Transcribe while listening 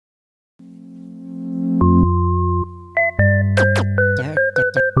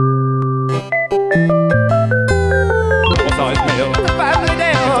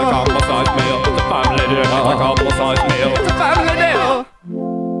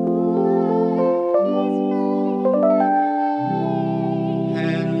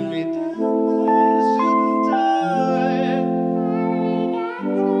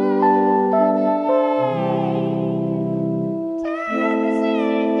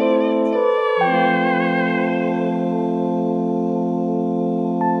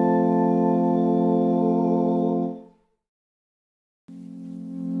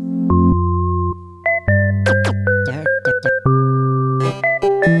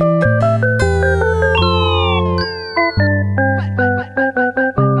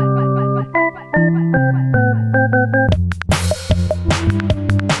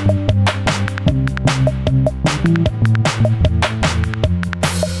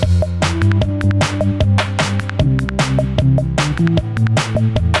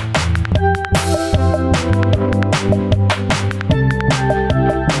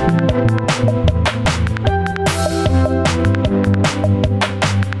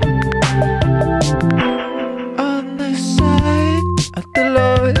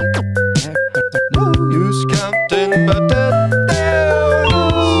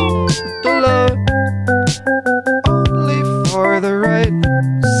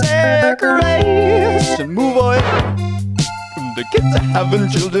Say grace and move on. The kids are having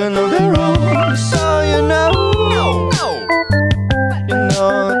children of their own, so you know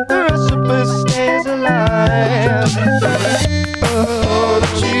the recipe stays alive. Oh, the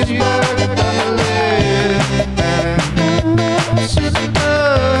cheeseburger family,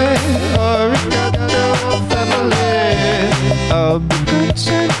 Oregano family, I'll be good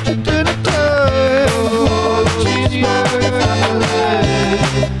sent to the time. Oh, the cheeseburger family,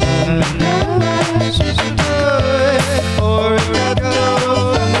 Oregano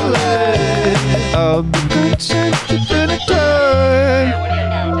family, I'll be good sent to the time.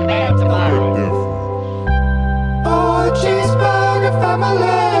 Oh, the cheeseburger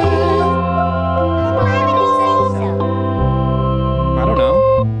family. I don't know.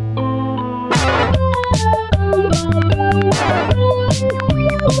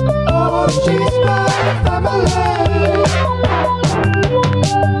 Oh, cheeseburger family.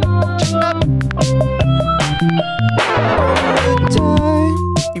 Time,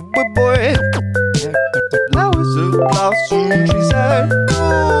 you were boy. Flowers of blossom trees are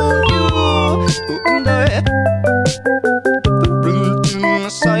on you. And I, the room to my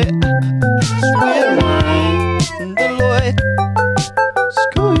side. Sweet and the Lord.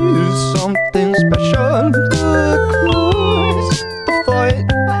 School you something special. Look close the fight.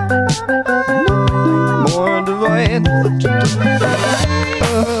 More divine. Oh,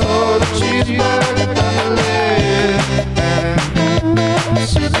 the cheeseburger family.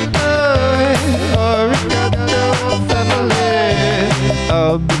 Oregano family,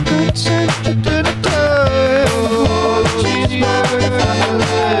 I'll be good sent to the time. Oh, the cheeseburger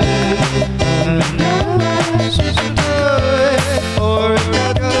family.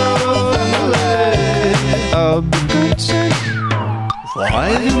 Oregano family, I'll be good sent.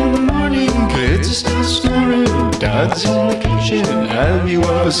 5 in the morning, kids are still snoring. Dad's in the kitchen. Have you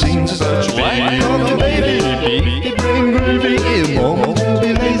ever seen such white on the baby? Beefy brain gravy. Mom will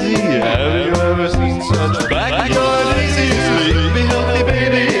be lazy. Have you ever seen such black or lazy? Sleepy healthy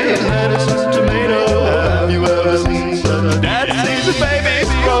baby. Lettuce and tomato. Have you ever seen such? Dad sees the baby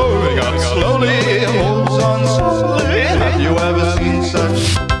growing up slowly. Holds on slowly. Have you ever seen such?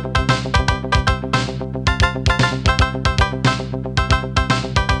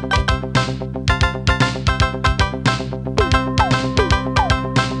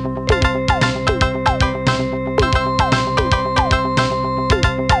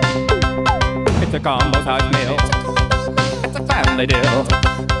 It's a combo-sized meal. It's a family deal.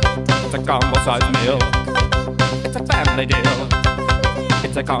 It's a combo-sized meal. It's a family deal.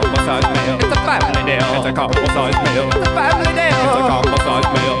 It's a combo-sized meal. It's a family deal. It's a combo-sized meal. It's a family deal. It's a combo-sized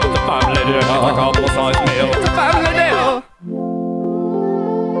meal. It's a family deal. It's a combo-sized meal. It's a family deal.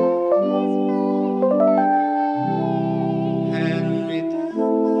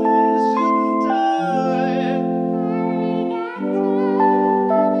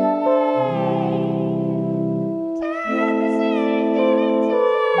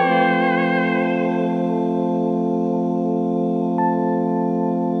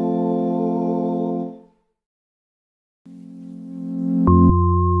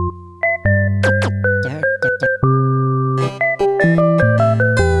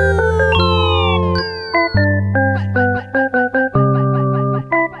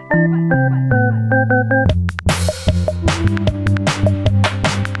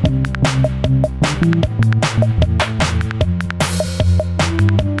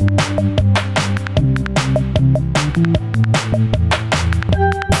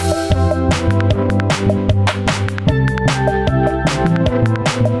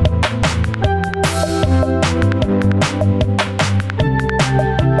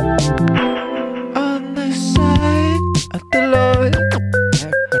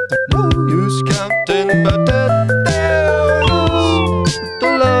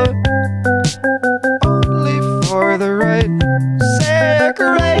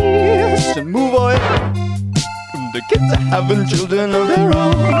 The kids are having children of their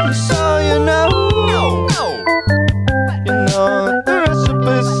own, so you know the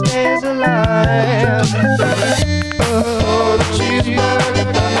recipe stays alive. Oh, the cheeseburger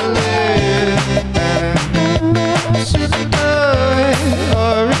family,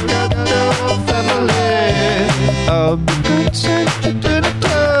 Oregano family, I'll be good sent to the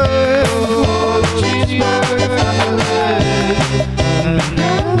time. Oh, the cheeseburger family.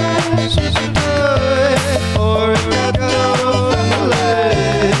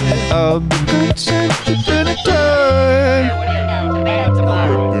 I'll be good sent to the time.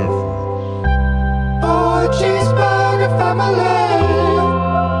 Oh, cheeseburger family.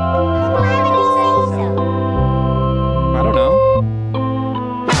 I don't know.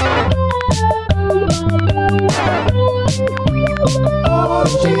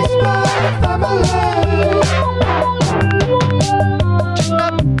 cheeseburger family.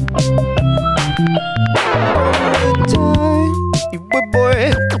 Time you were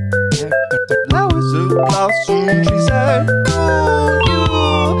born, flowers of blossom trees are on you.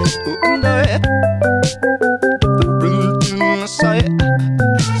 And I, the root in my sight,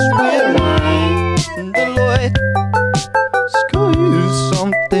 swear in the Lord. Sky is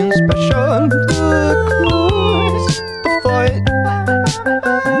something special. The close, the fight,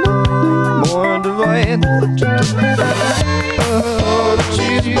 more divine. Oh, the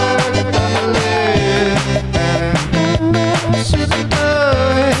cheeseburger family.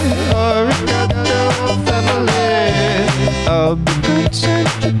 I'll be good to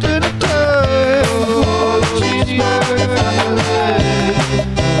the time. Oh, cheeseburger family.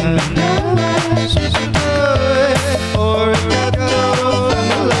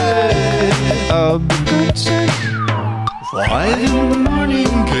 I'll be good to 5 in the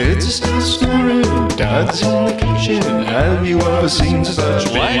morning, kids are still snoring. Dad's in the kitchen. Have you ever seen such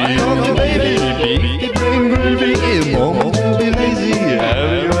baby? Baby, brain groovy, mom to be lazy.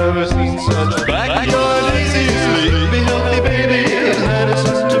 Have you ever seen such backyard lazy? Sleepy, healthy baby, lettuce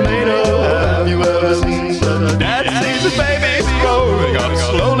and tomato. Have you ever seen such dad sees the baby growing up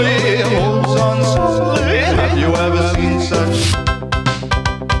slowly, holds on slowly? Have you ever seen such?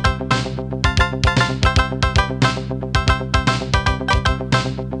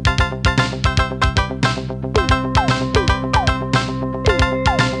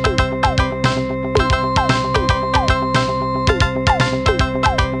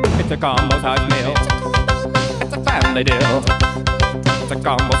 It's a combo size meal. It's a family deal. It's a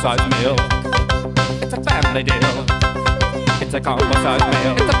combo size meal. It's a family deal. It's a combo size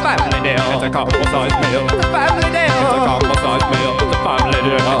meal. It's a family deal. It's a combo size meal. It's a family deal. It's a combo size meal. It's a family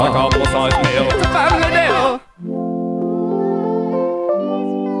deal. It's a combo size meal. It's a family deal.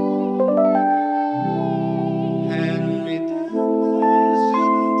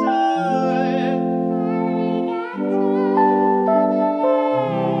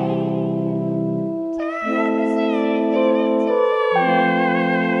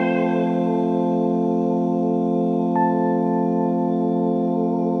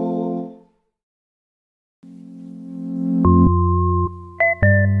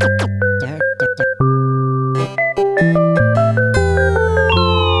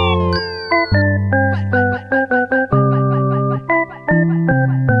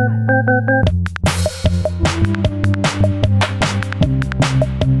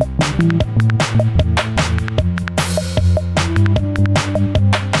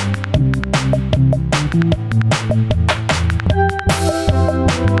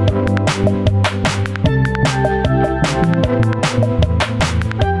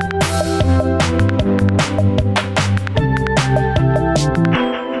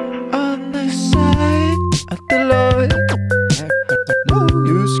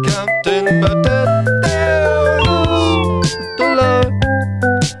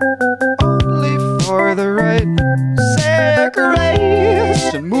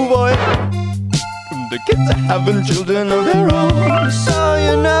 The kids are having children of their own, so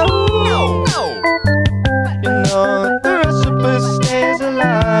you know the recipe stays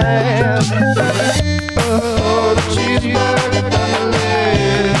alive. Oh, the cheeseburger family.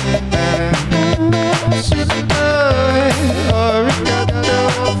 Oregano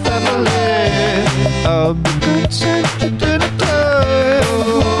family. I'll be good to the time.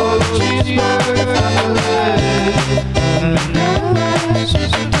 Oh, the cheeseburger family.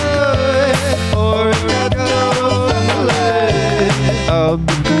 I'll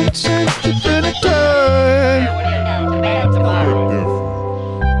be good to the time.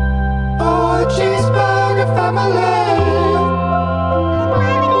 Oh, cheeseburger family.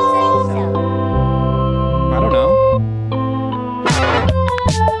 I don't know.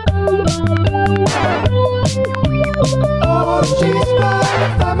 Oh,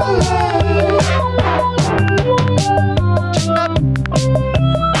 cheeseburger family.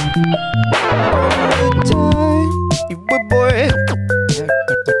 Time you were born,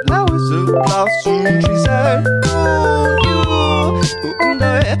 flowers of blossom trees are on you. And I,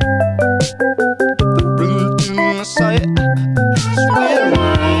 the root in my sight, swear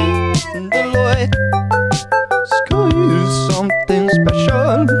in the Lord. Sky is something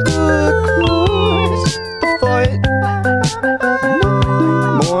special. The close, the fight,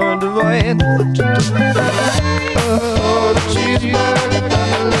 more divine. Oh, the cheeseburger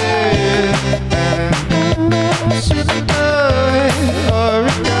family.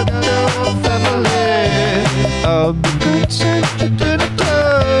 I'll be good to the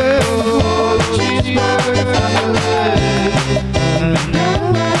time. Oh, cheeseburger family.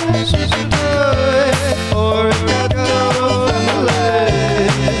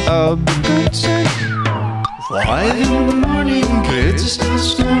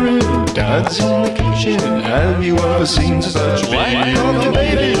 Dad's in the kitchen. Have you ever seen such wine on the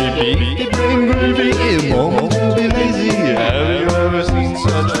baby? Beefy brain groovy, Mom will be lazy. Have you ever seen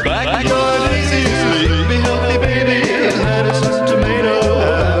such backyard lazy? Sleepy healthy baby, lettuce and tomato.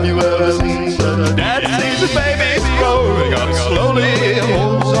 Have you ever seen such? Dad sees the baby growing up slowly,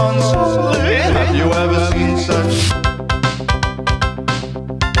 holds on slowly. Have you ever seen such?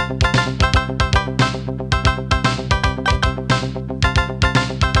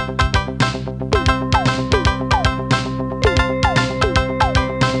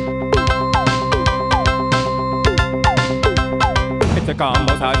 It's a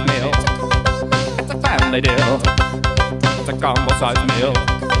combo-sized meal. It's a family deal. It's a combo-sized meal.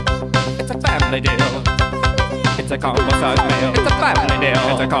 It's a family deal. It's a combo-sized meal. It's a family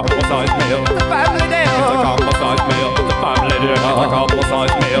deal. It's a combo-sized meal. It's a family deal. It's a combo-sized meal. It's a family deal. It's a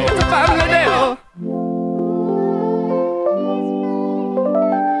combo-sized meal. It's a family deal.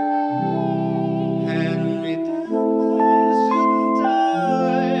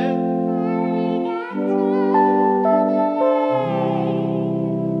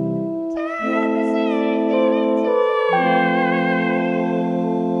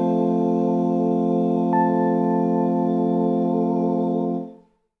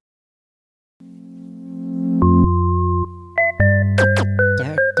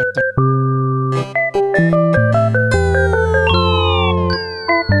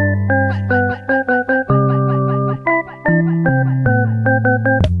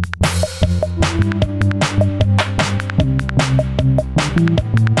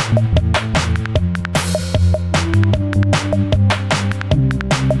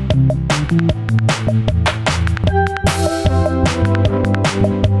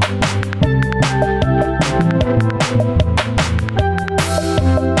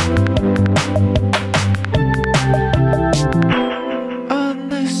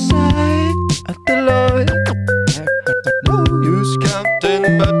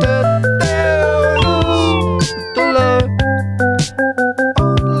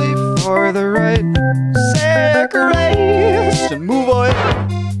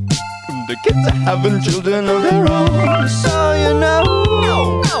 The kids are having children of their own, so you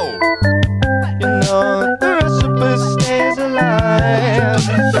know the recipe stays alive.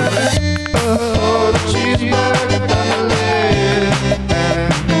 Oh, the cheeseburger family,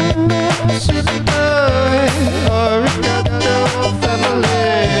 oregano family,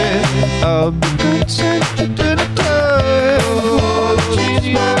 I'll be good sent you to the time. Oh, the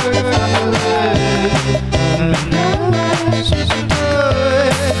cheeseburger family,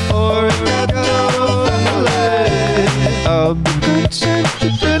 I'll be good sent you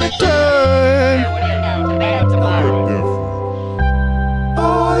to the time.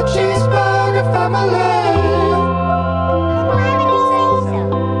 Oh, the cheeseburger family.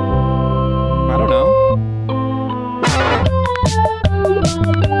 I don't know.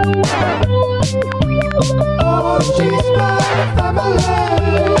 Oh, the cheeseburger family.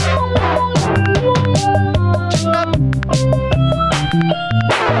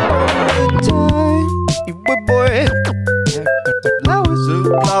 Flowers of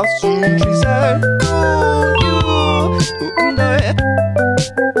blossom, trees are cool. You and I,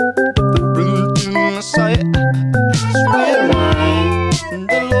 the room to my side. Sweet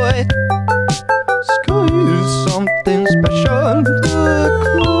the Lord, school is something special. The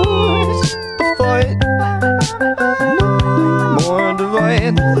close the fight, more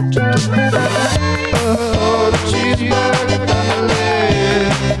divine. Oh, the cheeseburger family.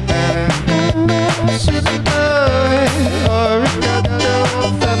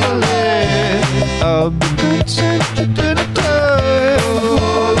 I'll be good sent you to the time.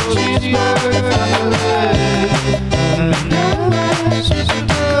 Oh, the cheeseburger family.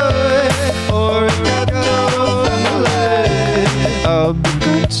 Oregano family. I'll be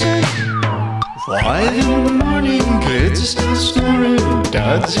good sent. 5 in the morning, kids are still snoring.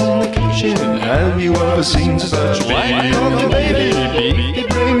 Dad's in the kitchen. Have you ever seen such wine on the baby? Beefy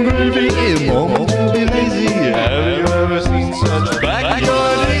brain groovy, Mom will be lazy. Have you ever seen such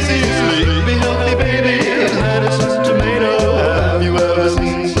backyard lazy? Sleepy healthy baby, lettuce and tomato. Have you ever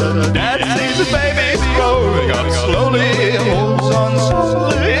seen such? Dad sees the baby growing up slowly, holds on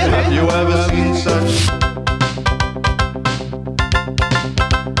slowly. Have you ever seen such?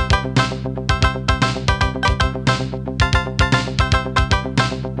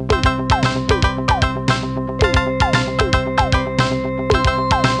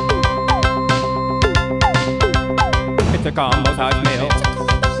 It's a combo-sized meal.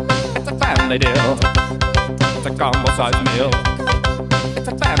 It's a family deal. It's a combo-sized meal. It's a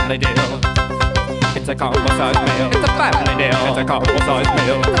family deal. It's a combo-sized meal. It's a family deal. It's a combo-sized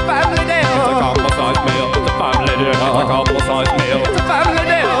meal. It's a family deal. It's a combo-sized meal. It's a family deal. It's a combo-sized meal. It's a family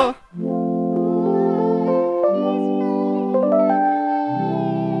deal.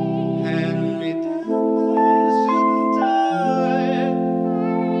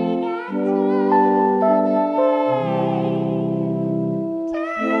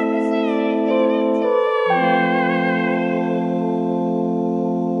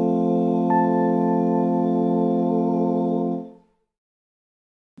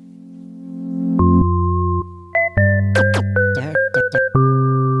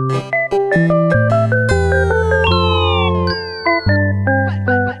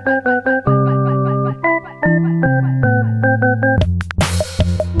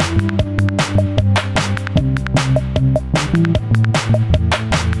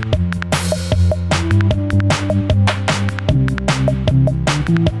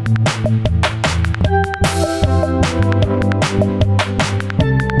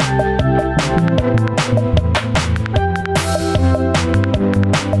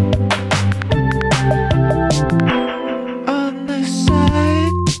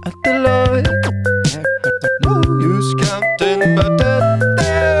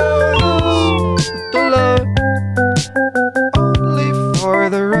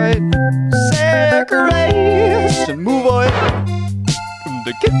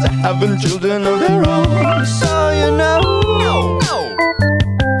 The kids are having children of their own, so you know,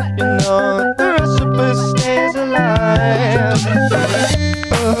 the recipe stays alive.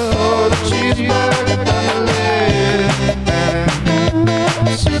 Oh, the cheeseburger family,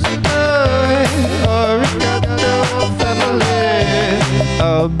 oregano family,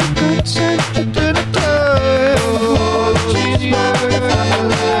 I'll be good since you did it. Oh, the cheeseburger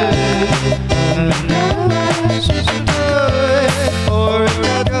family,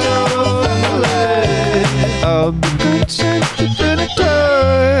 I'll be good since you did it.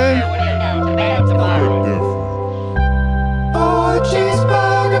 Oh, the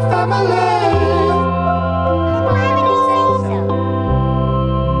cheeseburger family.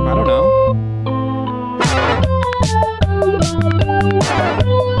 I don't know.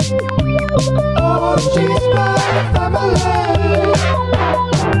 Oh, the cheeseburger family.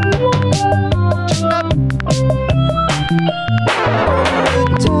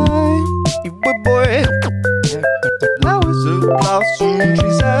 Boy, flowers of blossom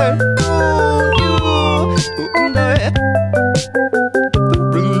trees are on you, and I the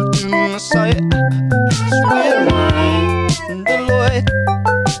root in my sight. Sweet wine, the Lord,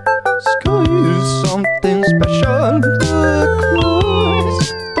 sky is something special. The close,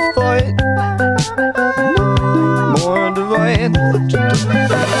 the fight, more divine. Oh,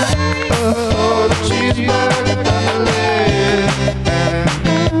 the cheeseburger family.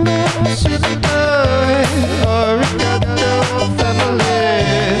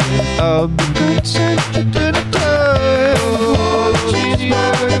 I'll be good since you did it. Oh, the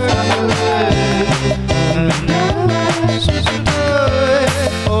cheeseburger family.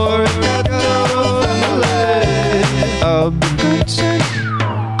 Oregano family. I'll be good since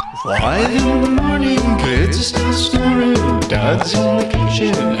 5 in the morning, kids are still snoring. Dad's in the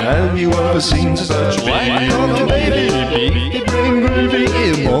kitchen. Have you ever seen such white on baby? Beefy brain groovy,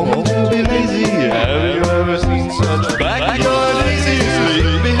 mom to be lazy. Have you ever seen such backyard lazy?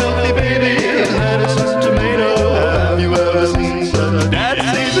 Sleepy healthy baby, lettuce and tomato. Have you ever seen such dad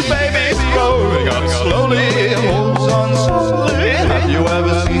sees the baby growing up slowly, holds on slowly? Have you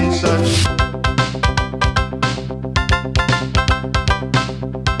ever seen such?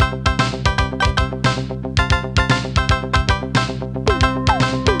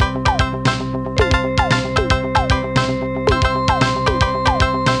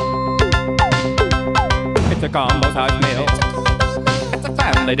 It's a combo-sized meal. It's a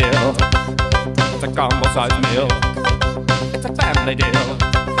family deal. It's a combo-sized meal. It's a family deal.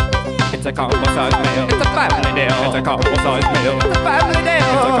 It's a combo-sized meal. It's a family deal. It's a combo-sized meal. It's a family deal.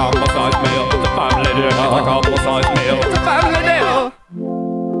 It's a combo-sized meal. It's a family deal. It's a combo-sized meal. It's a family deal.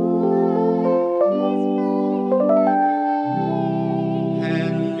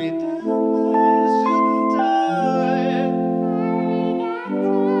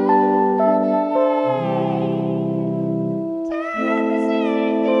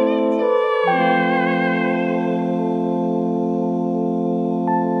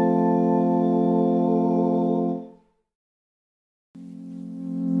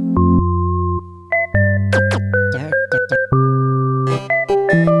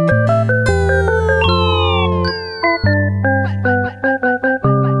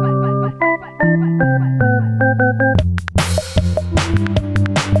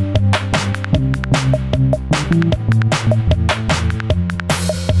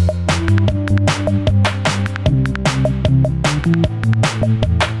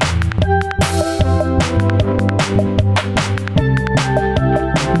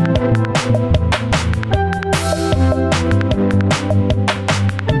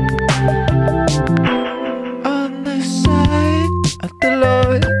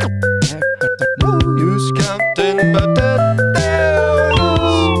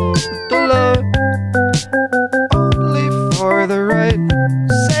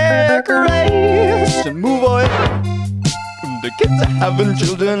 Sacrifice and move on. The kids are having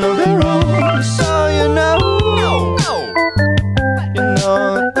children of their own, so you know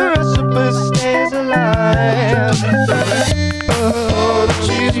the recipe stays alive. Oh, the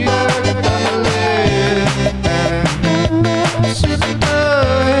cheeseburger family,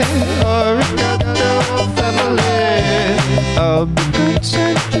 Oregano family, I'll be good to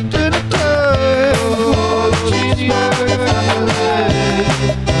dinner time. Oh, the cheeseburger family,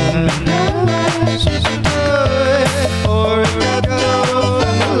 Oregano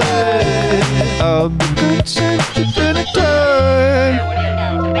family, I'll be good to dinner time.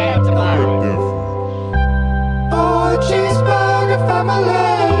 Oh, cheeseburger family.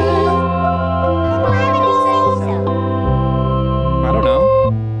 I don't know.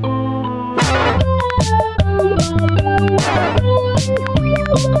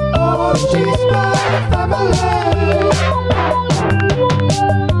 Oh, cheeseburger family.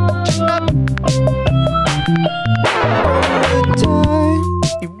 Time,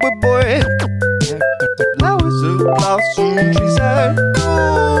 you were boy. Flowers of blossom trees are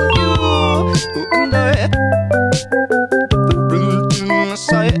gold. You and I.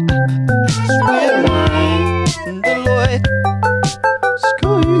 Messiah, the Lord,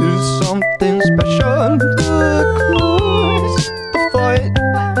 sky is something special. The close, the fight,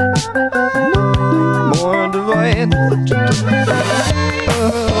 more divine.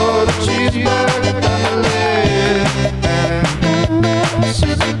 Oh, the cheeseburger family,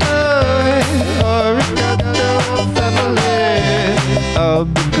 Oregano family, I'll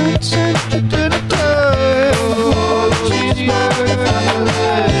be good to dinner time. Oh, the cheeseburger family.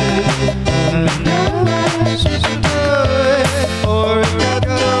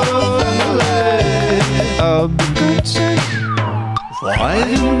 I'll be good to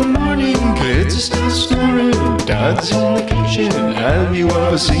 5 in the morning, kids are still snoring. Dad's in the kitchen, have you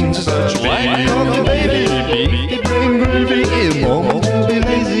ever seen such white coffee, baby? Beefy brain gravy, mom to be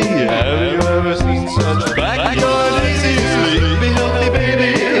lazy. Have you ever seen such backyard lazy? Sleepy healthy baby,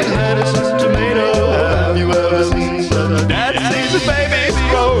 lettuce and tomato. Have you ever seen such dad sees his baby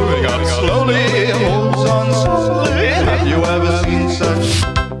growing up slowly, holds on slowly? Have you ever seen such?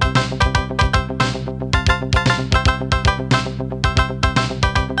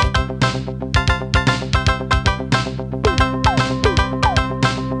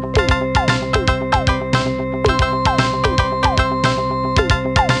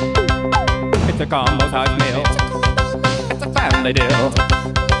 It's a combo size meal. It's a family deal.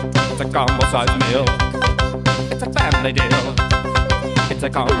 It's a combo size meal. It's a family deal. It's a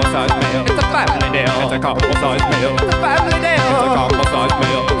combo size meal. It's a family deal. It's a combo size meal. It's a family deal. It's a combo size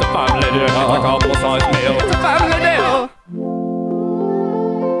meal. It's a family deal. It's a combo size meal. It's a family deal.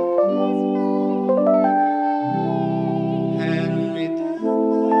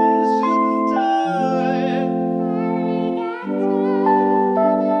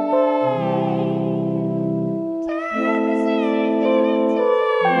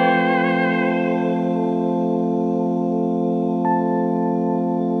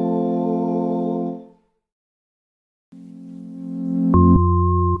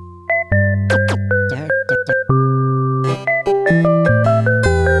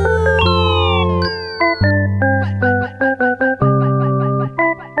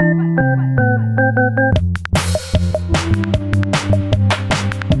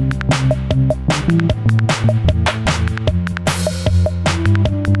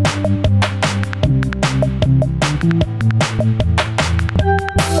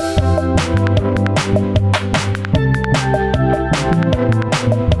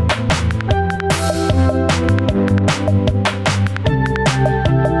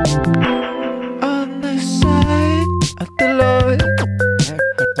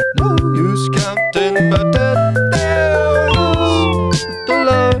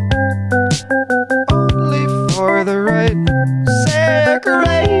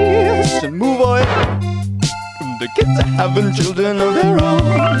 The kids are having children of their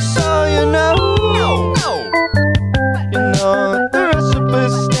own, so you know the recipe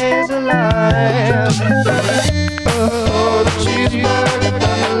stays alive. Oh, the cheeseburger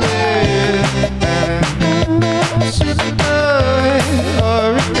family,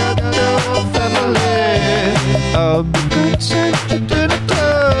 Oregano family, I'll be good to dinner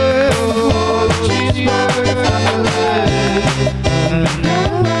time. Oh, the cheeseburger family,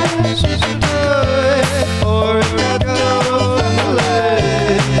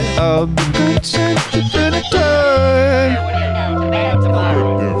 I'll be good to dinner time.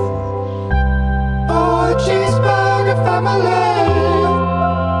 Oh, cheeseburger family.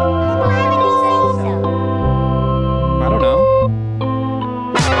 I don't know.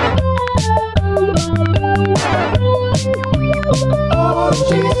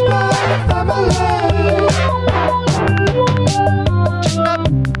 cheeseburger family.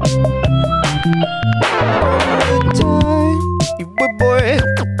 You were boy,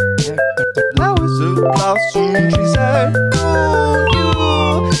 flowers of blossom trees and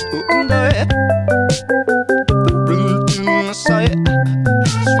you and I. The root in my sight,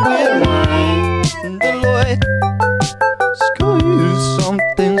 sweet and the Lord. Sky is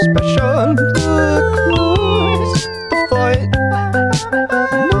something special. The close, the fight,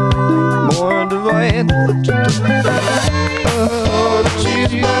 more divine. Oh, the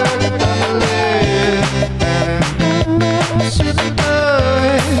cheeseburger family.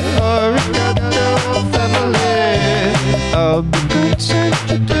 I'll be good since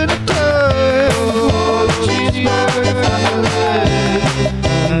you did it. Oh, cheeseburger family.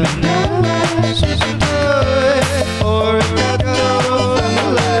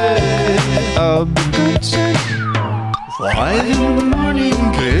 I'll be good since 5 in the morning,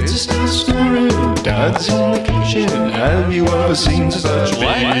 kids are still snoring. Dad's in the kitchen. Have you ever seen such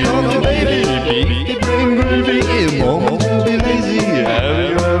white on the baby? Beefy brain gravy. Mom will be lazy. Have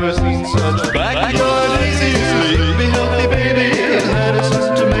you ever seen such backyard lazy? Sleepy healthy baby. Lettuce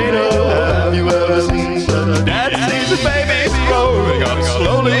and tomato. Have you ever seen such? Dad sees the baby growing up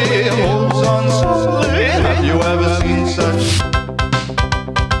slowly. Holds on slowly. Have you ever seen such?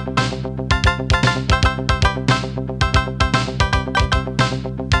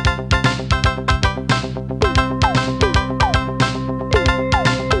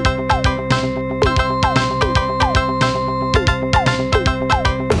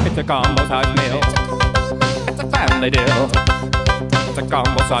 It's a combo size meal. It's a family deal. It's a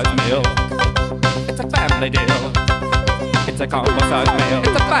combo size meal. It's a family deal. It's a combo size meal.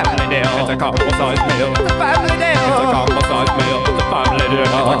 It's a family deal. It's a combo size meal. It's a family deal. It's a combo size meal. It's a family deal.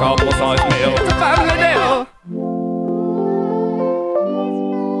 It's a combo size meal. It's a family deal.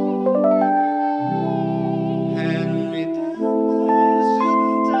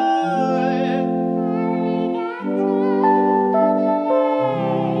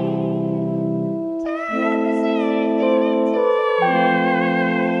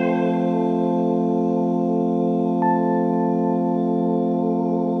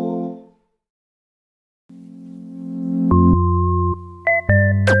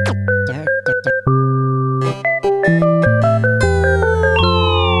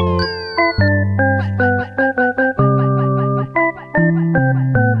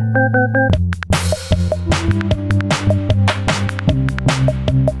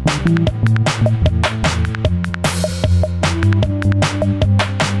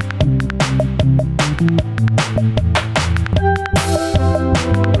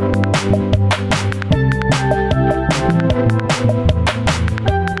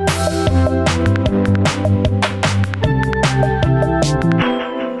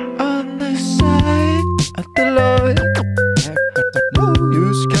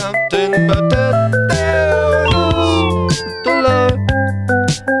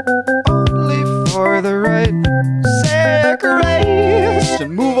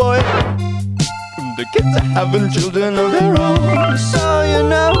 The kids are having children of their own, so you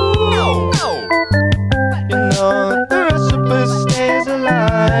know the recipe stays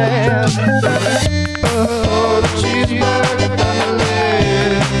alive. Oh, the cheeseburger family.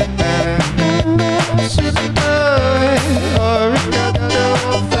 Oregano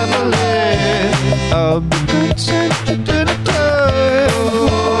family. I'll be good since you did it. Oh,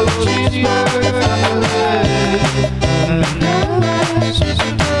 the cheeseburger family.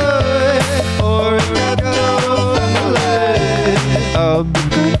 I'll be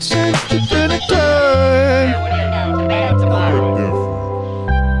good since you did it.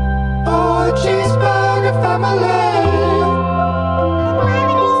 Oh, the cheeseburger family.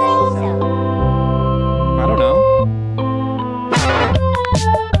 I don't know.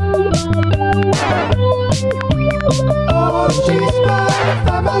 Oh, the cheeseburger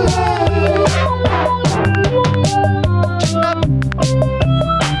family.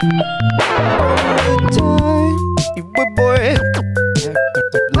 You were boy,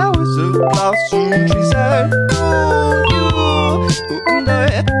 flowers of blossom trees and you and I.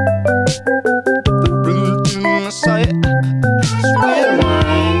 The root in my sight, sweet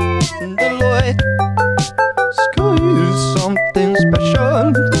and the Lord. Sky is something special.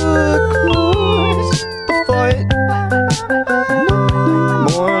 The close, the fight,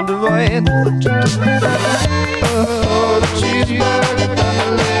 more divine. Oh, the cheeseburger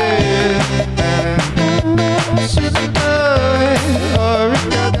family.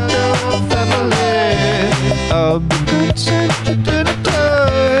 I'll be good since you did it.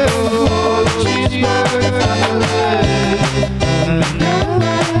 Oh, cheeseburger family.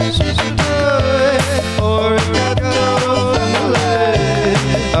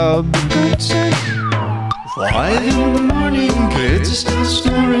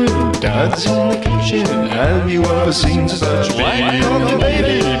 story of Dad's in the kitchen. Have you ever seen such white on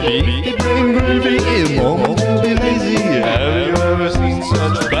baby? Beefy brain gravy, Mom will be lazy. Have you ever seen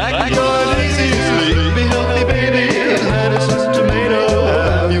such backyard lazy? Sleepy healthy baby, lettuce and tomato.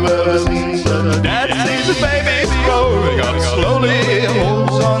 Have you ever seen such? Dad sees the baby growing up slowly,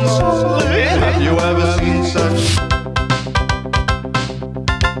 holds on slowly. Have you ever seen such?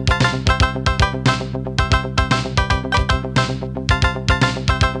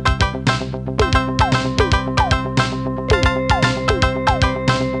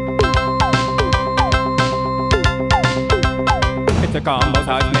 It's a combo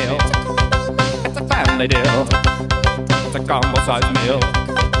size meal. It's a family deal. It's a combo size meal.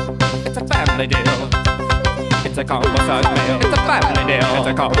 It's a family deal. It's a combo size meal. It's a family deal. It's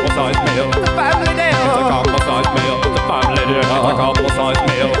a combo size meal. It's a family deal. It's a combo size meal. It's a family deal. It's a combo size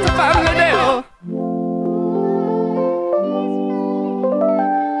meal. It's a family deal.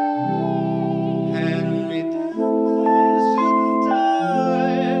 Hand me down my suit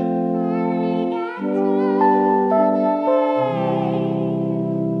and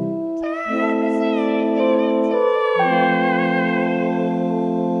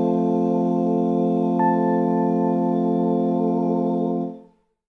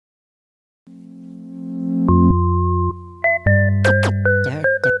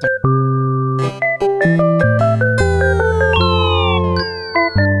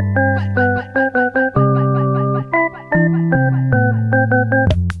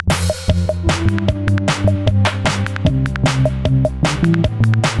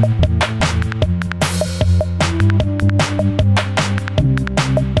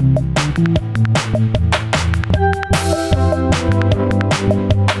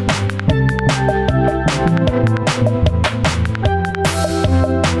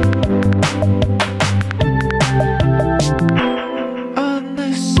on the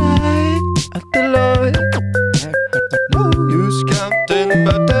side of the Lord, no use counting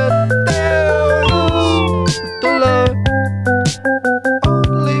but there is the Lord,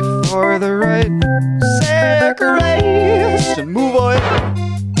 only for the right sacrifice and move on.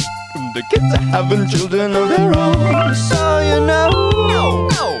 The kids are having children of their own, so you know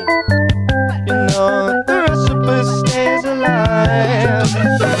the recipe stays alive.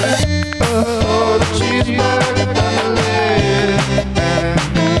 Oh, the cheeseburger family,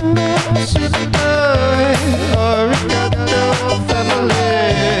 oregano family,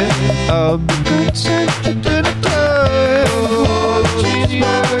 I'll be good such a dinner time. Oh, the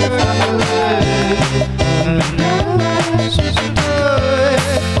cheeseburger family,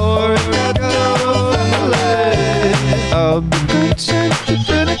 oregano family, I'll be good such a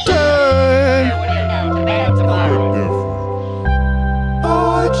dinner time.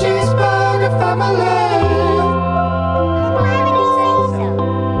 Oh, the cheeseburger family.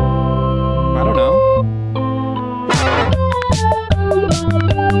 I don't know.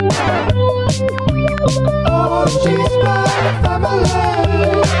 Oh, cheeseburger family.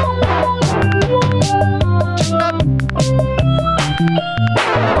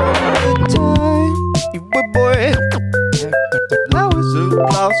 Time you were born, the flowers of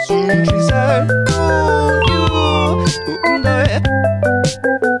blossom trees are on you. And I,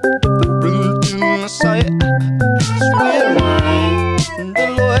 the root in the sight, swear the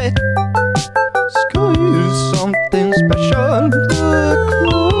Lord, sky is something special. The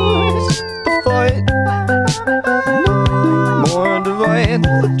close the fight, more divine.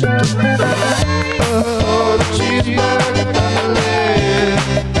 Oh, the cheeseburger family,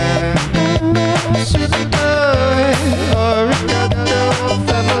 oregano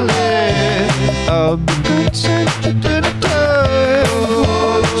family, I'll be good such a dinner time.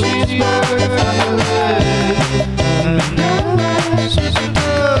 Oh, the cheeseburger family,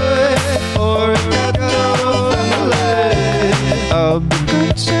 oregano family, I'll be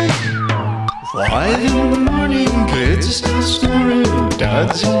good such. 5 in the morning, kids are still snoring.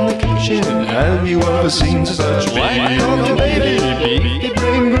 Dad's in the kitchen. Have you ever seen such white on the baby? Beefy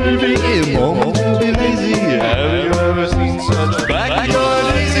brain gravy, Mom will be lazy. Have you ever seen such backyard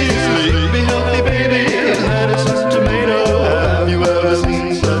lazy? Sleepy healthy baby, lettuce and tomato. Have you ever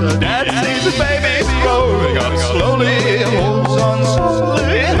seen such? Dad sees the baby growing up slowly, holds on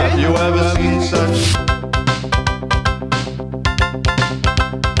slowly. Have you ever seen such?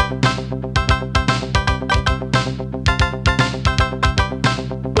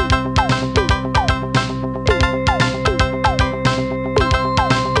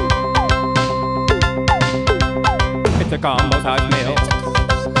 It's a combo size meal.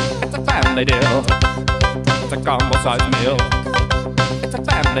 It's a family deal. It's a combo size meal. It's a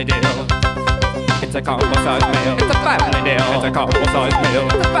family deal. It's It's a combo-sized meal. It's a family deal. It's a combo-sized meal.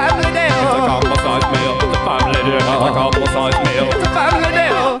 It's a family deal. It's a combo-sized meal. It's a family deal. It's a combo-sized meal. It's a family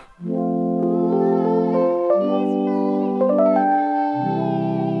deal.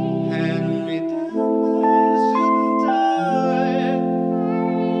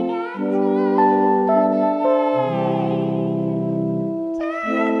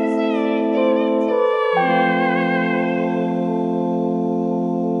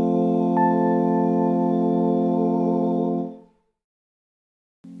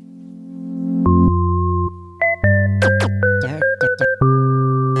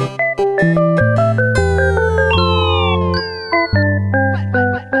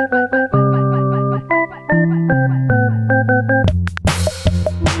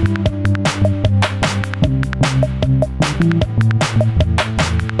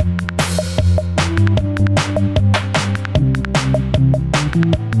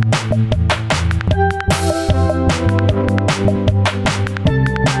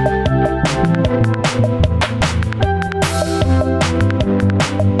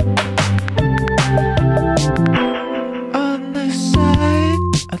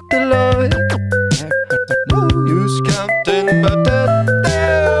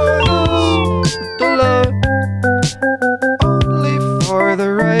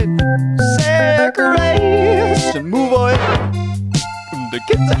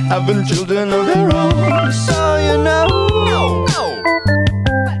 Having children of their own, so you know,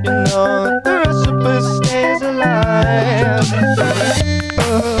 the recipe stays alive.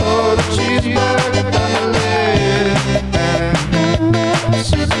 Oh, the cheeseburger family,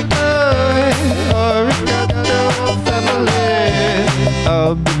 Cheeseburger, oregano family,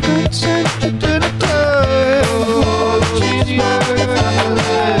 I'll be good to the time. Oh, the cheeseburger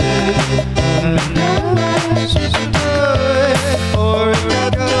family, Cheeseburger,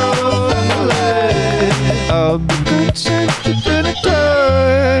 oregano. I'll be good to the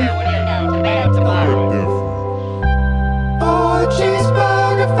time. Oh,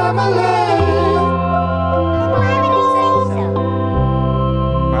 cheeseburger family.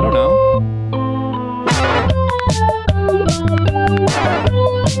 I don't know.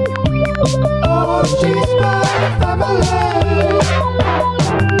 Oh, cheeseburger family.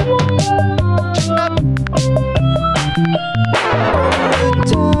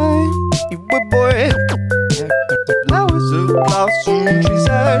 Boy, flowers of blossom trees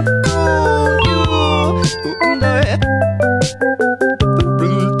are on you, and I, the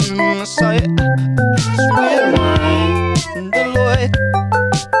root in my sight, sweet wine, the Lord,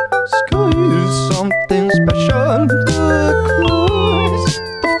 sky is something special, the close,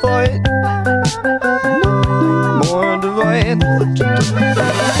 the fight, more divine, oh,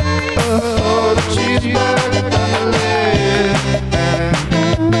 the cheeseburger family.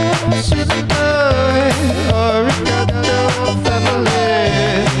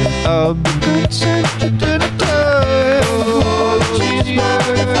 I'll be good to the time. Oh, the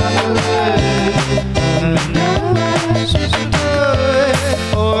cheeseburger family, Cheeseburger,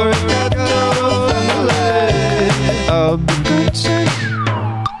 oregano family. I'll be good to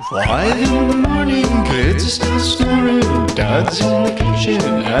 5 in the morning, kids are still snoring. Dad's in the kitchen.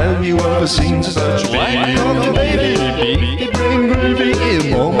 Have you ever seen such white on baby? Beef, brain gravy,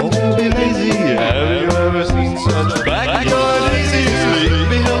 mom to be lazy. Have you ever seen such backyard lazy?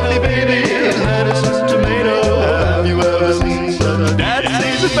 Sleepy healthy baby, lettuce and tomato. Have you ever seen such? Dad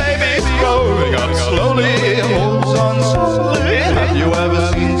sees the baby growing up slowly, holds on slowly. Have you ever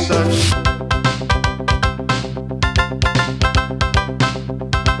seen such?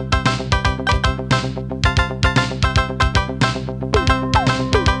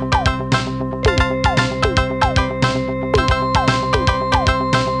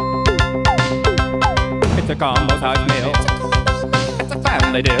 It's a combo-sized meal. It's a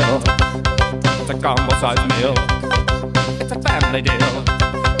family deal. It's a combo-sized meal. It's a family deal.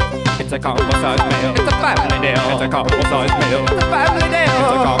 It's a combo-sized meal. It's a family deal. It's a combo-sized meal. It's a family deal.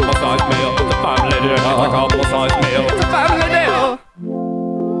 It's a combo-sized meal. It's a family deal. It's a combo-sized meal. It's a family deal.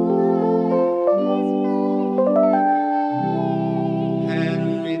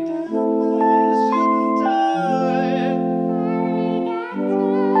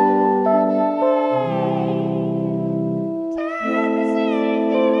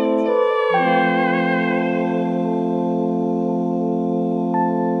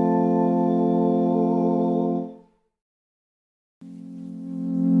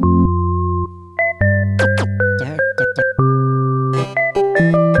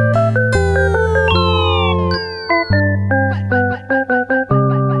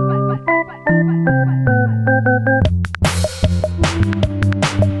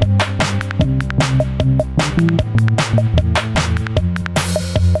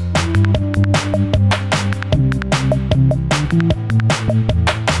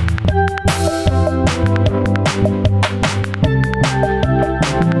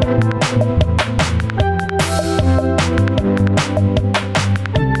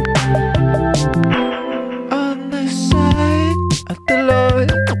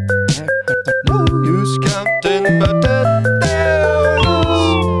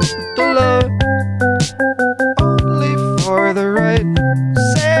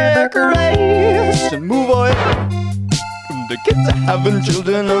 sack race and move on. The kids are having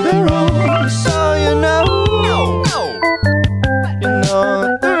children of their own, so you know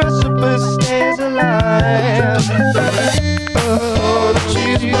the recipe stays alive. Oh, the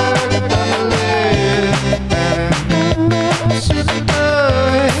cheeseburger family,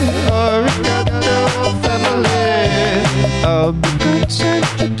 oregano family, I'll be good to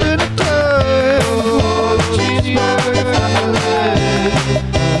the time. Oh, the cheeseburger family,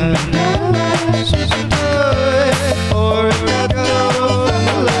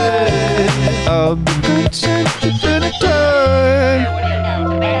 I'll be good to the time.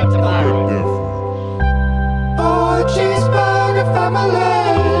 Oh, cheeseburger family.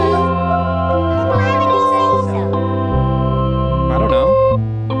 I don't know.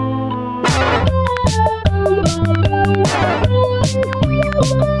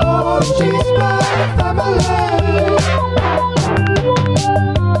 Oh, cheeseburger family.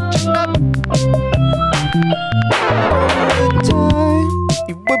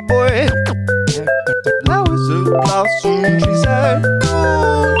 You were boy. Flowers of blossom trees and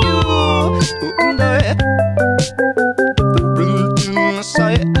you and I. The room to my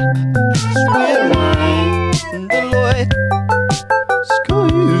side. Sweet the Lord. School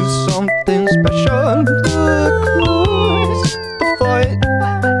you something special. The close the fight.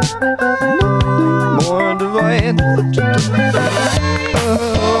 Nothing more divine. Oh,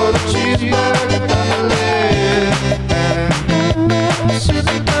 the cheeseburger family.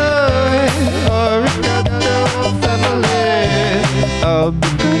 I'll be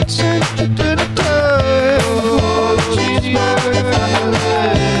good to the time. Oh, the cheeseburger family.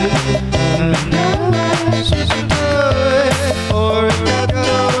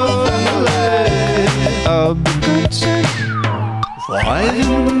 Oregano family. I'll be good to 5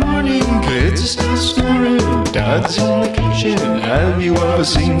 in the morning, kids are still snoring. Dad's in the kitchen. Have you ever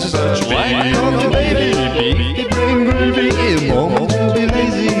seen such white on the baby? Beefy brain gravy. Mom will be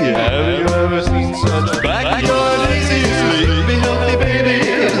lazy. Have you ever seen such backyard lazy? Sleepy healthy baby.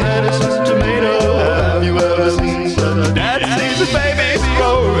 Lettuce and tomato. Have you ever seen such? Dad sees the baby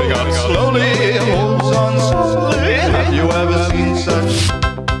growing up slowly. Holds on slowly. Have you ever seen such?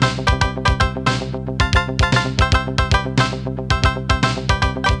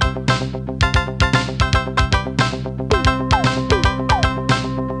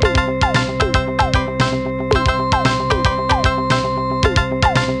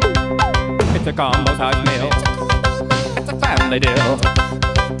 It's a combo size meal. It's a family deal.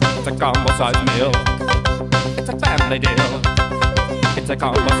 It's a combo size meal. It's a family deal. It's a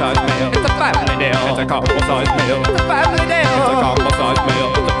combo size meal. It's a family deal. It's a combo size meal. It's a family deal. It's a combo size meal.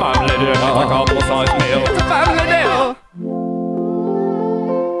 It's a family deal. It's a combo size meal. It's a family deal.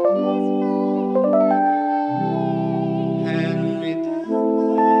 Hand me down,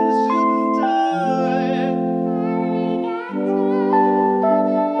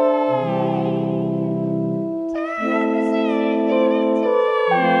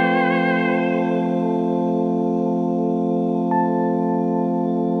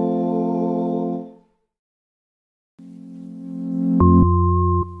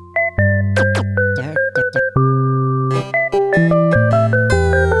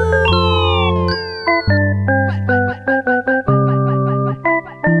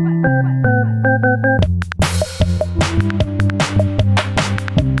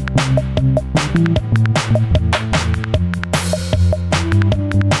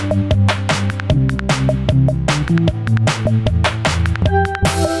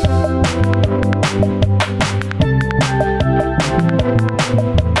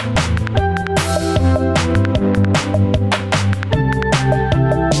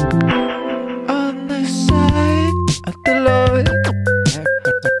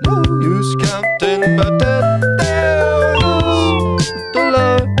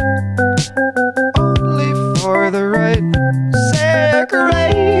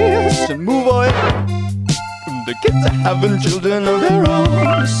 the kids are having children of their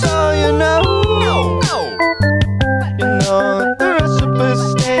own, so you know the recipe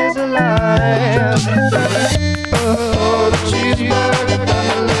stays alive. Oh, the cheeseburger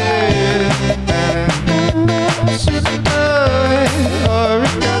family,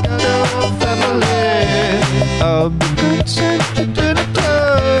 oregano family, I'll be good to the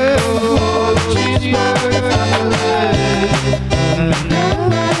time. Oh, the cheeseburger family,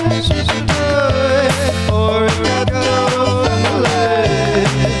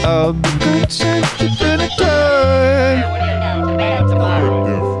 I'll be good to the time.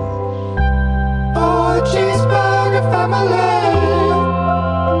 Oh, cheeseburger family.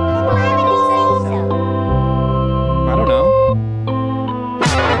 I don't know.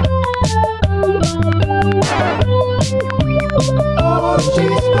 Oh,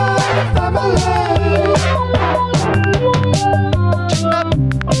 cheeseburger family.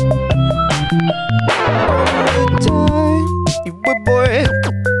 Time, you were boy.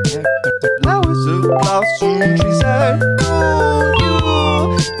 Flowers of blossom trees are on you.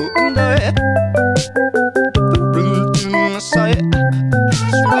 And I, the root in my sight.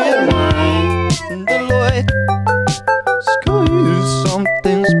 Sweet wine, the Lord. Sky is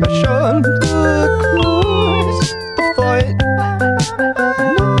something special. The close, the fight.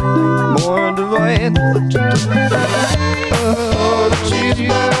 More divine. Oh, the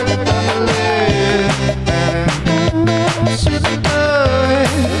cheeseburger family.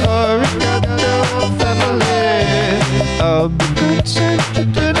 I'll be good to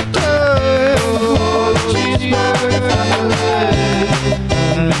the time. Oh, cheeseburger family.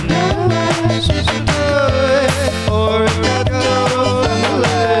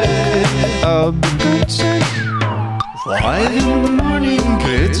 I'll be good to 5 in the morning,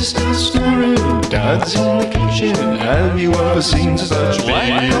 kids are still snoring. Dad's in the kitchen, have you ever seen such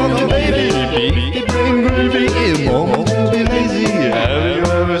white coffee, baby? Beefy brain gravy, mom to be lazy. Have you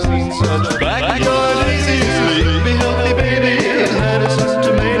ever seen such backyard lazy? Sleepy healthy baby, lettuce and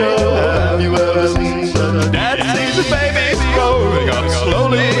tomato. Have you ever seen such? Dad sees the baby growing up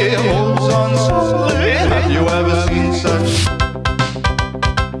slowly, holds on slowly. Have you ever seen such?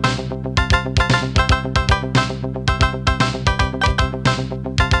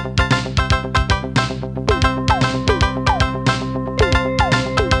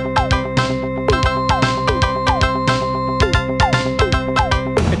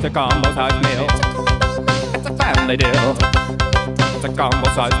 It's a combo size meal. It's a family deal. It's a combo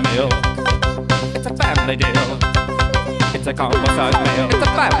size meal. It's a family deal. It's a combo size meal. It's a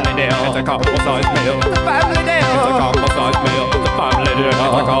family deal. It's a combo size meal. It's a family deal. It's a combo size meal. It's a family deal.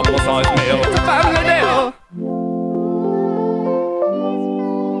 It's a combo size meal. It's a family deal.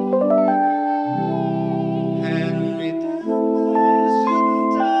 Hand me down my suit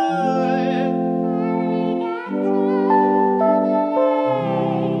and tie.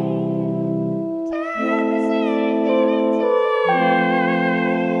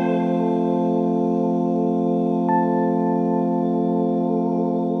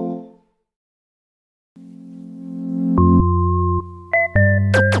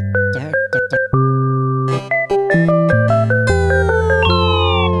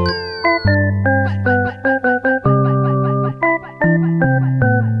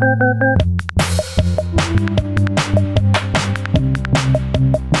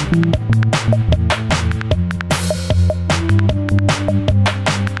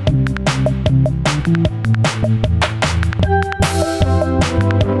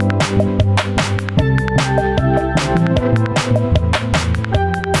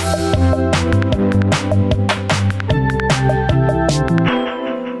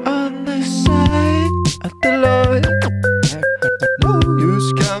 On the side of the Lord, no use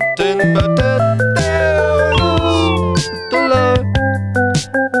counting, but there is the Lord.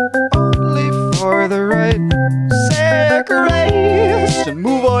 Only for the right sacrifice and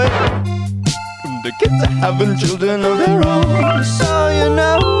move on. The kids are having children of their own, so you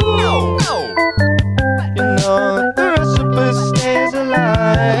know the recipe stays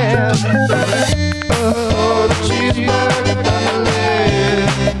alive. Oh, the cheeseburger family.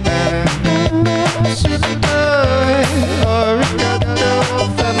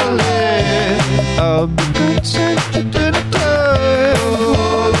 I'll be good to the time.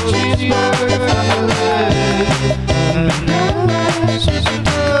 Oh, the cheeseburger family.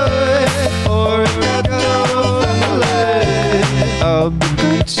 I'll be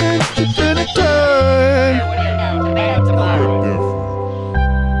good to the time.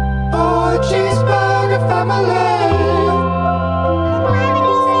 Oh, cheeseburger family.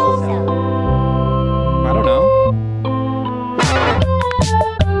 I don't know.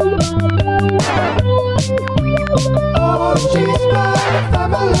 Oh, cheeseburger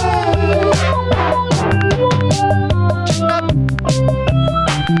family.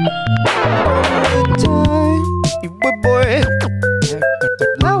 Time, you were boy.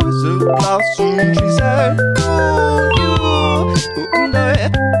 Flowers of blossom trees are on you. And I,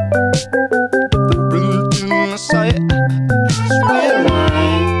 the root in my sight. Sweet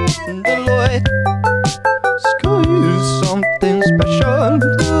wine, the Lord. Sky is something special. The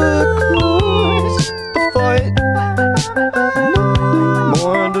close, the fight.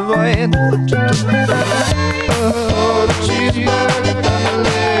 More divine. Oh, the cheeseburger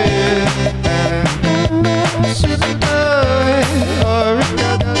family.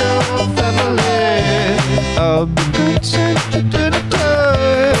 I'll be good to the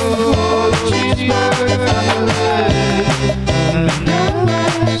time. Oh, cheeseburger family.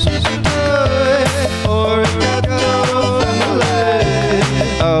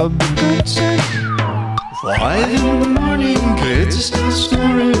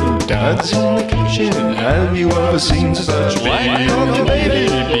 Dad's in the kitchen. Have you ever seen such whack on the baby?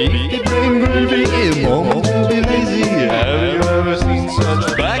 Beefy, brain groovy, mom to be lazy. Have you ever seen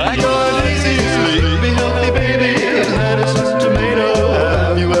such backyard lazy, sleepy, healthy baby? Lettuce and tomato.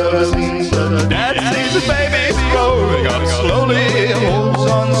 Have you ever seen such? Dad sees the baby growing up slowly,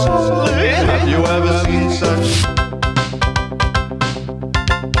 holds on slowly. Have you ever seen such?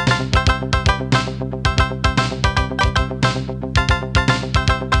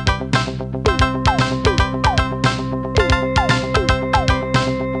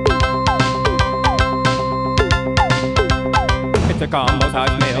 It's a combo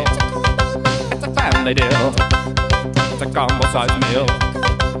size meal. It's a family deal. It's a combo size meal.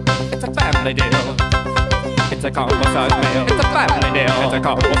 It's a family deal. It's a combo size meal. It's a family deal. It's a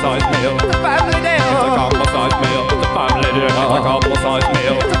combo size meal. It's a family deal. It's a combo size meal. It's a family deal. It's a combo size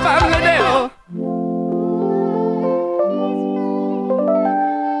meal. It's a family deal.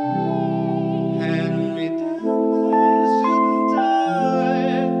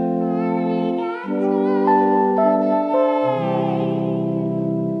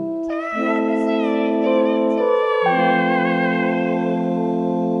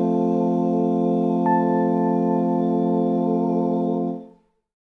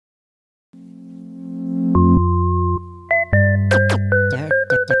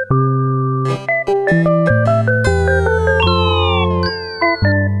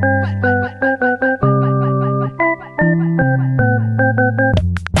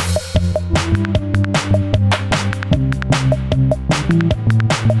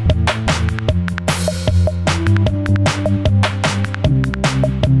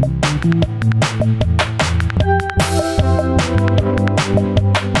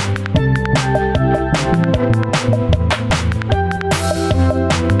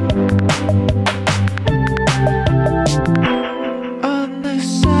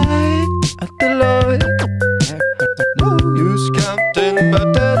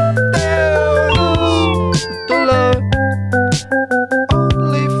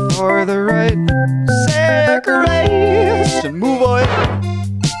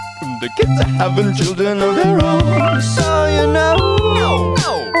 The kids are having children of their own, so you know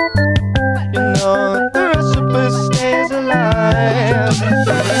the recipe stays alive.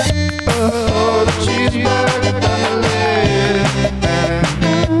 Oh, the cheeseburger family,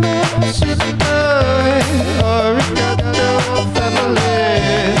 Cheeseburger, oregano family,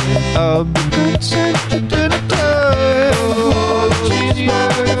 I'll be good sent to the time. Oh, the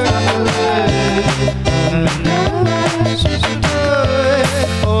cheeseburger family, Cheeseburger,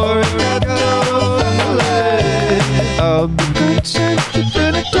 oregano family, I'll be good sent to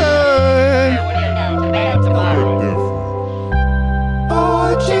the time.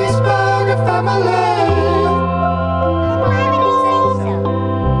 Oh, cheeseburger family.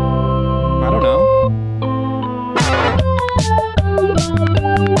 I don't know.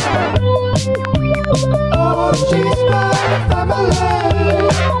 Oh, cheeseburger family.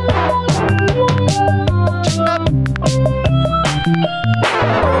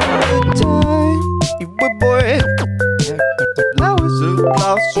 Time, you were boy. Flowers of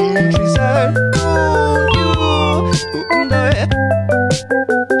blossom trees are oh, you and I.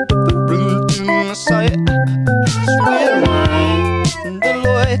 The room to my side, sweet wine, the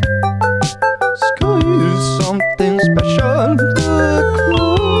Lord. Sky is something special. The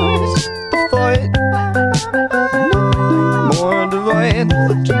close, the fight, more divine. Oh,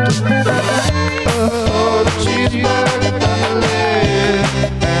 the cheeseburger family,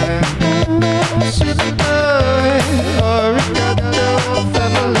 Cheeseburger, oregano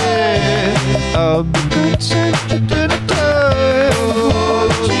family, I'll be good sent to the time. Oh,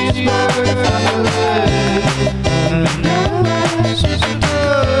 the cheeseburger family,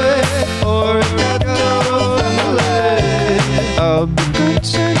 Cheeseburger, oregano family, I'll be good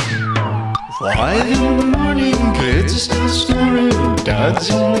sent. 5 in the morning, kids are still snoring. Dad's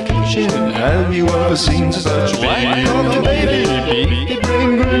in the kitchen. Have you ever seen such whack on the baby? Beefy, brain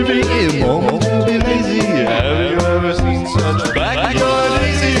groovy, mom to be lazy. Have you ever seen such backyard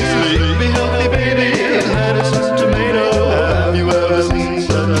lazy, sleepy, healthy baby? Lettuce and tomato. Have you ever seen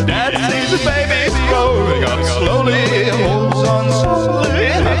such? Dad sees the baby growing up slowly, holds on slowly.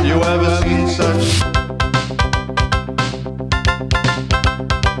 Have you ever seen such?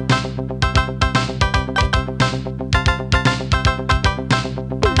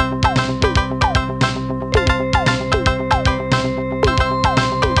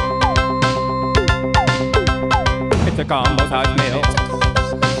 It's a combo size meal.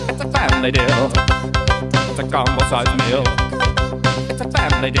 It's a family deal. It's a combo size meal. It's a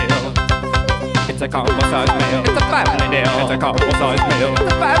family deal. It's It's a combo-sized meal. It's a family deal. It's a combo-sized meal. It's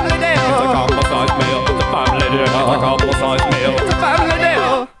a family deal. It's a combo-sized meal. It's a family deal. It's a combo-sized meal. It's a family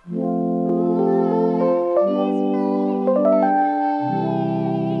deal.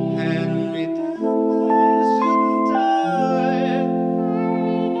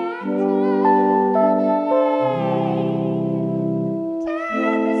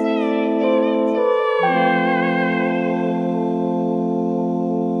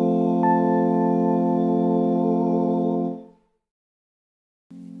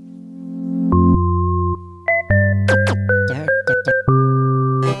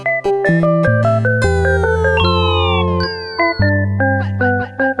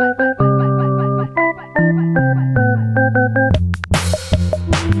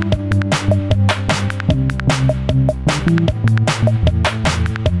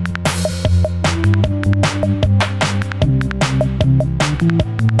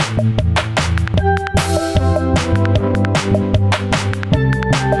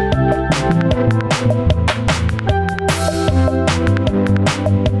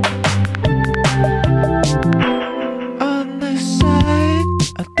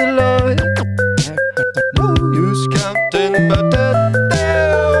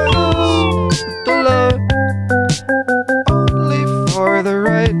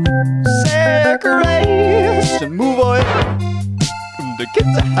 The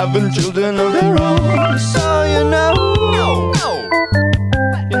kids are having children of their own, so you know,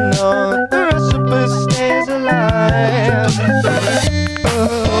 the recipe stays alive.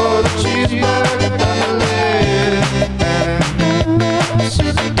 Oh, the cheeseburger family,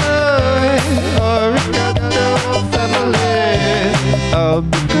 oregano family, I'll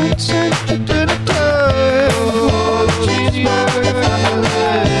be good sent to the time. Oh, the cheeseburger family,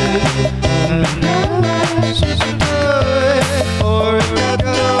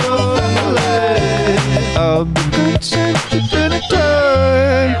 I'll be good sent to the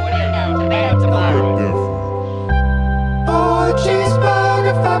time. Oh, the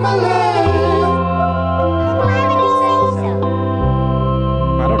cheeseburger family.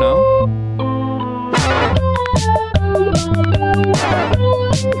 I don't know.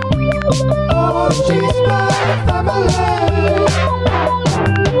 Oh, the cheeseburger family.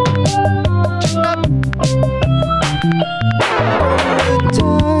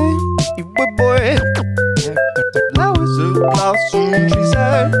 Flowers of blossom trees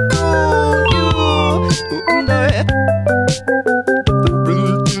and you and I, the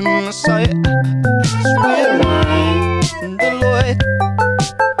room to my sight, sweet and the light.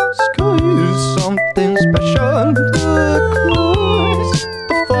 Sky is something special, the close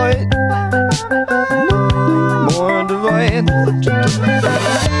the fight, more divine. Oh,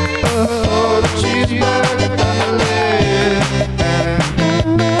 the cheeseburger family.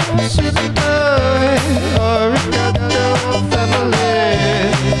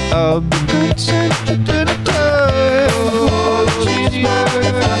 I'll be good sent to the time. Oh, the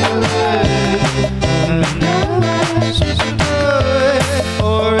cheeseburger family.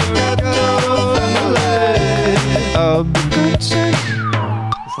 Oregano family. I'll be good sent.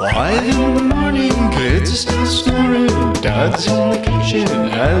 5 in the morning, kids are still snoring. Dad's in the kitchen.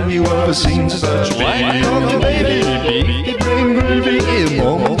 Have you ever seen such wine on the baby? Beefy brain gravy.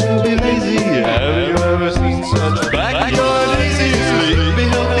 Mom will be lazy. Have you ever seen such backyard lazy? Sleepy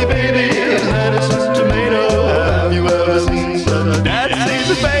healthy baby. Lettuce and tomato. Have you ever seen such? Dad sees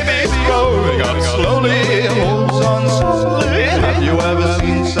the baby growing up slowly. Holds on slowly. Have you ever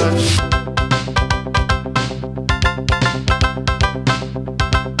seen such?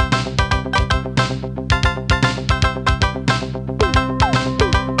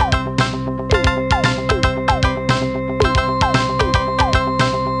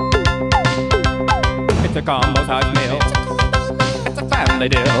 It's a combo-sized meal. It's a family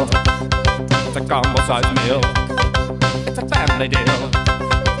deal. It's a combo-sized meal. It's a family deal.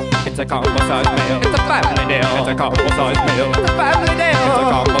 It's a combo-sized meal. It's a family deal. It's a combo-sized meal. It's a family deal. It's a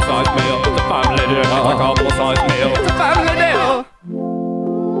combo-sized meal. It's a family deal. It's a combo-sized meal. It's a family deal.